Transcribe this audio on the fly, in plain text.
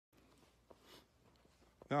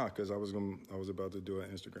No, because I was about to do an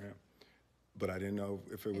Instagram, but I didn't know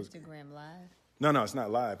if it was Instagram Live. No, it's not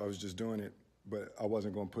live. I was just doing it, but I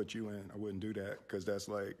wasn't gonna put you in. I wouldn't do that because that's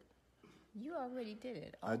like. You already did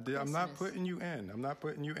it. I did. I'm not putting you in. I'm not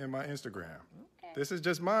putting you in my Instagram. Okay. This is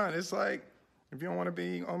just mine. It's like if you don't want to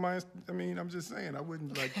be on my. I mean, I'm just saying. I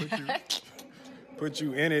wouldn't like put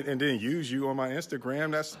you in it and then use you on my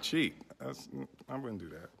Instagram. That's cheap. I wouldn't do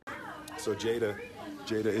that. So Jada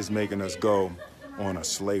is making us go on a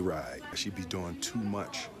sleigh ride. She be doing too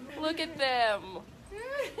much. Look at them.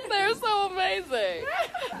 They're so amazing.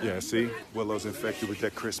 Yeah, see? Willow's infected with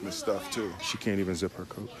that Christmas stuff, too. She can't even zip her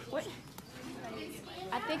coat. What?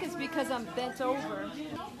 I think it's because I'm bent over.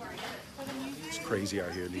 It's crazy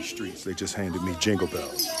out here in these streets. They just handed me jingle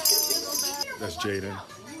bells. That's Jaden.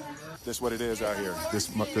 That's what it is out here. This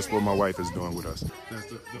what my wife is doing with us. That's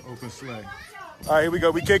the open sleigh. All right, here we go.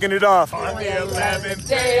 We kicking it off. On the 11th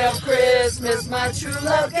day of Christmas, my true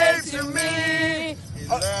love gave to me.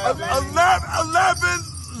 11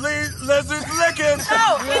 lizards licking.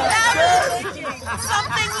 No, 11 licking.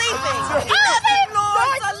 Something leaping. 11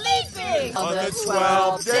 lords are leaping. On the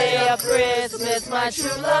 12th day of Christmas, my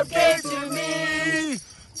true love gave to me.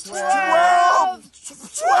 12.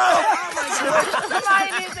 Somebody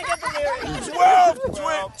needs to get the lyrics.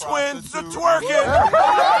 12 twins are twerking.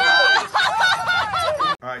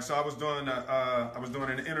 All right, so I was doing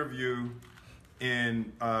an interview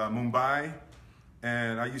in Mumbai,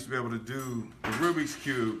 and I used to be able to do the Rubik's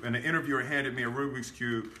Cube, and the interviewer handed me a Rubik's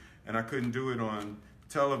Cube, and I couldn't do it on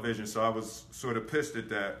television, so I was sort of pissed at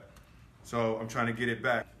that. So I'm trying to get it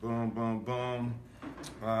back. Boom, boom, boom.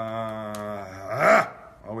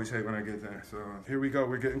 Always hate when I get that. So here we go.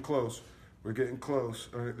 We're getting close. We're getting close.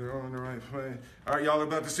 All right, they're all in the right place. All right, y'all are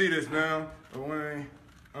about to see this now. Away,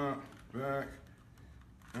 up, back,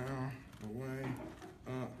 down, away,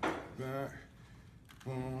 up, back,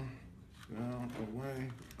 boom, down,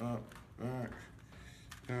 away, up, back,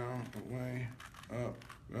 down, away, up,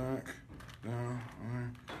 back, down, away,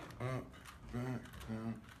 up, back,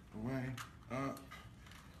 down, away, up,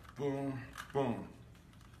 boom, boom.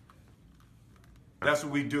 That's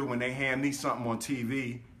what we do when they hand me something on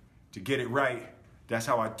TV to get it right. That's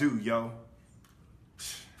how I do, yo.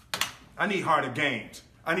 I need harder games.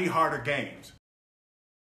 I need harder games.